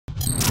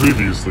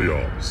Previously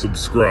on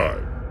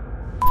Subscribe.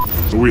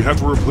 So we had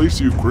to replace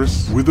you,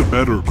 Chris, with a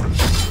better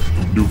Chris.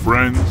 New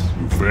friends,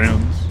 new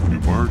fans, new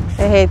merch.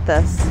 I hate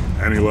this.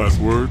 Any last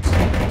words?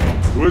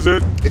 Who is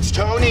it? It's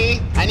Tony.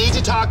 I need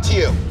to talk to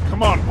you.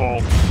 Come on,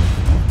 Paul.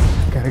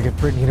 Gotta get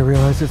Brittany to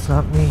realize it's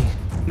not me.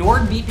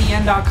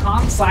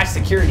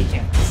 NordVPN.com/security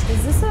cameras.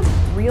 Is this a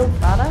real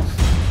product?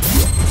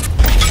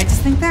 I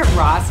just think that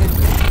Ross and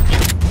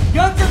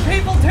guns are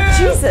people too!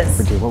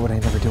 Jesus! What would I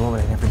never do? What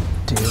would I never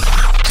do?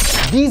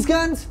 These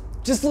guns?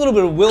 Just a little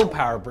bit of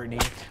willpower, Brittany.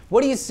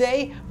 What do you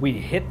say we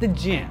hit the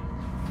gym?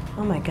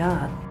 Oh my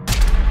god.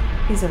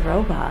 He's a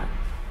robot.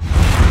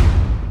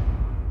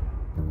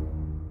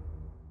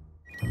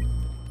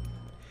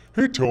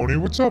 Hey, Tony,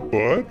 what's up,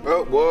 bud?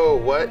 Oh, whoa,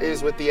 what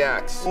is with the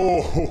axe?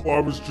 Oh, I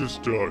was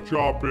just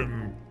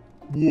chopping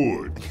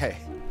wood. Okay.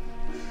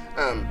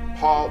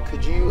 Paul,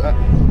 could you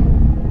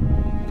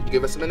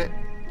give us a minute?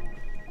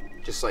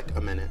 Just like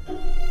a minute.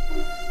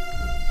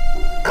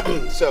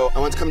 So, I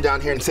want to come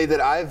down here and say that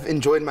I've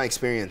enjoyed my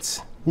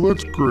experience. Well,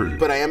 that's great.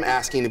 But I am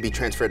asking to be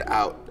transferred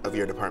out of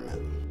your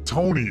department.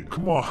 Tony,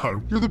 come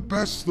on. You're the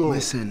best, though.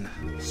 Listen,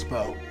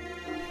 Spo.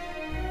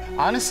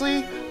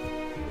 Honestly,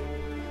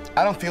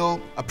 I don't feel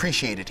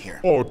appreciated here.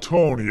 Oh,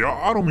 Tony,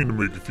 I don't mean to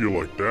make you feel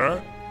like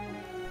that.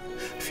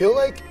 I feel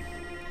like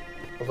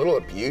a little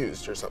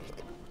abused or something.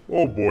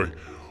 Oh, boy.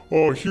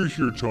 Oh, here,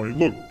 Tony.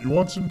 Look, you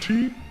want some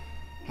tea?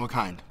 What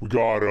kind? We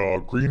got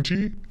green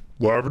tea,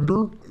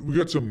 lavender. We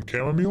got some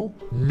chamomile,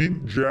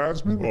 mint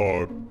jasmine,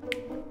 Earl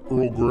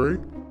Grey.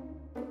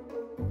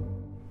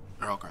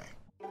 Earl Grey.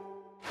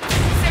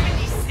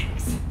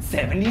 76,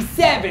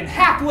 77,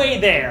 halfway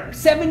there,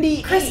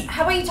 78. Chris,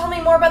 how about you tell me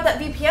more about that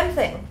VPN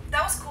thing?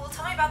 That was cool.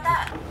 Tell me about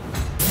that.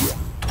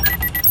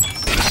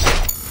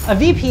 A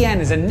VPN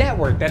is a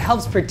network that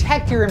helps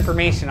protect your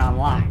information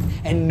online,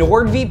 and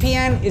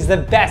NordVPN is the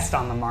best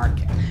on the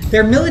market.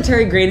 Their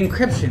military-grade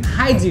encryption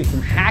hides you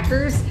from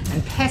hackers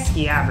and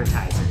pesky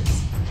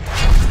advertisers.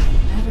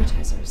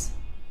 Advertisers.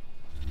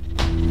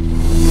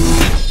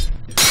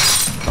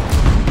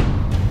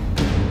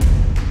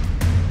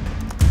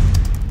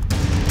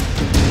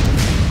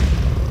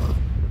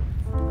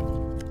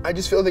 I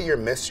just feel that your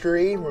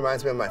mystery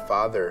reminds me of my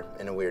father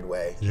in a weird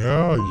way.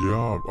 Yeah,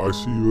 I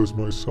see you as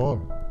my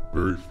son.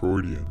 Very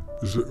Freudian.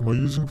 Am I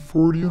using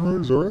Freudian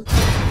right? Is that right?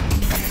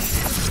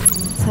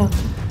 So,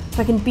 if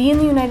I can be in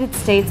the United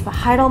States but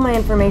hide all my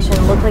information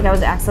and look like I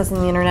was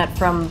accessing the internet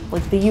from,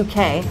 like, the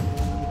UK,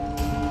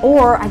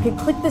 or I could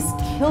click this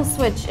kill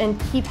switch and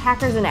keep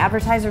hackers and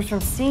advertisers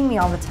from seeing me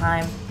all the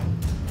time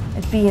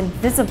and be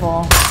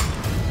invisible.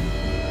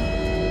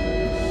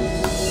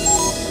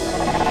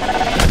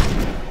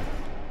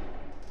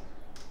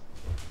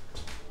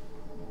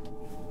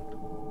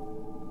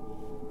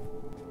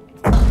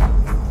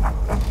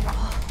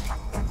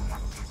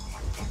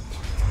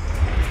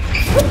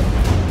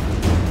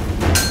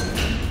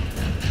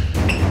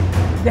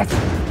 Yes.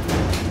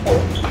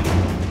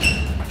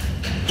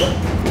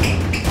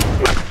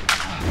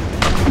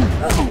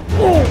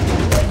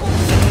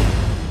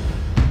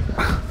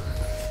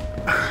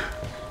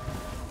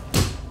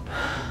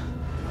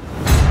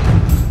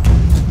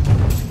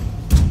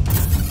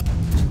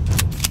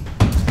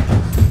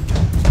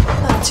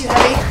 Not too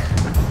heavy.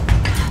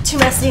 Too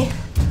messy.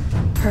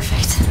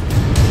 Perfect.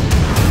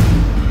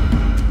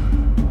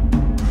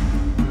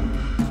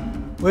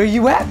 Where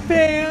you at,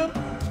 fam?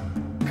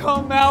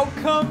 Come out,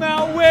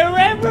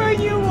 wherever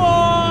you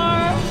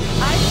are!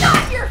 I'm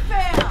not your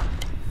fam!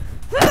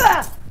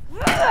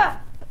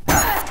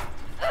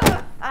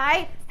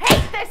 I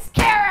hate this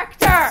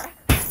character!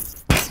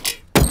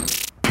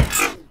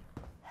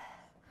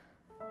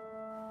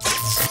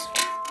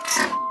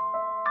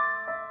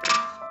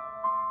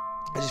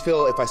 I just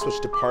feel if I switch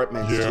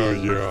departments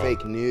to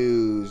fake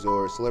news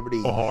or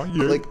celebrity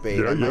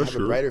clickbait, I might have a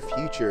brighter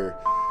future,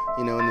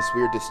 you know, in this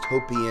weird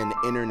dystopian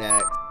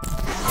internet.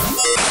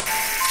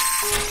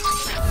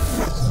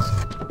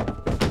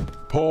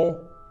 Paul,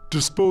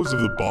 dispose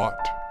of the bot.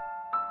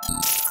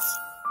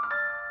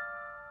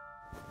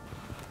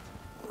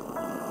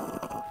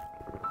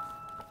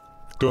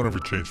 Don't ever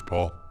change,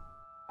 Paul.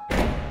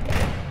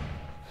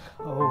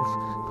 Oh,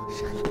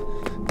 shit.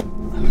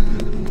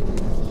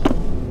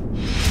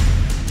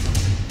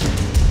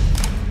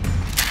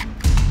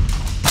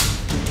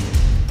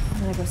 I'm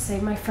gonna go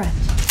save my friend.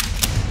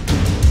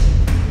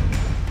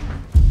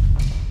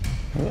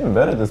 I'm getting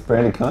better at this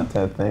branded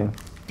content thing.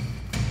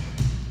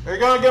 Are you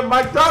gonna get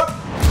mic'd up?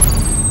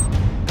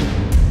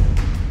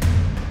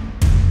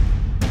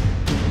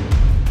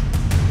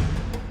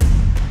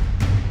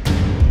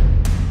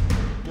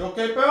 You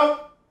okay,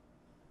 Bill?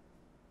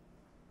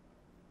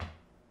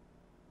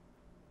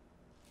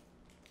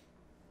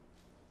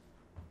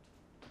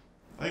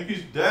 I think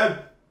he's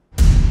dead.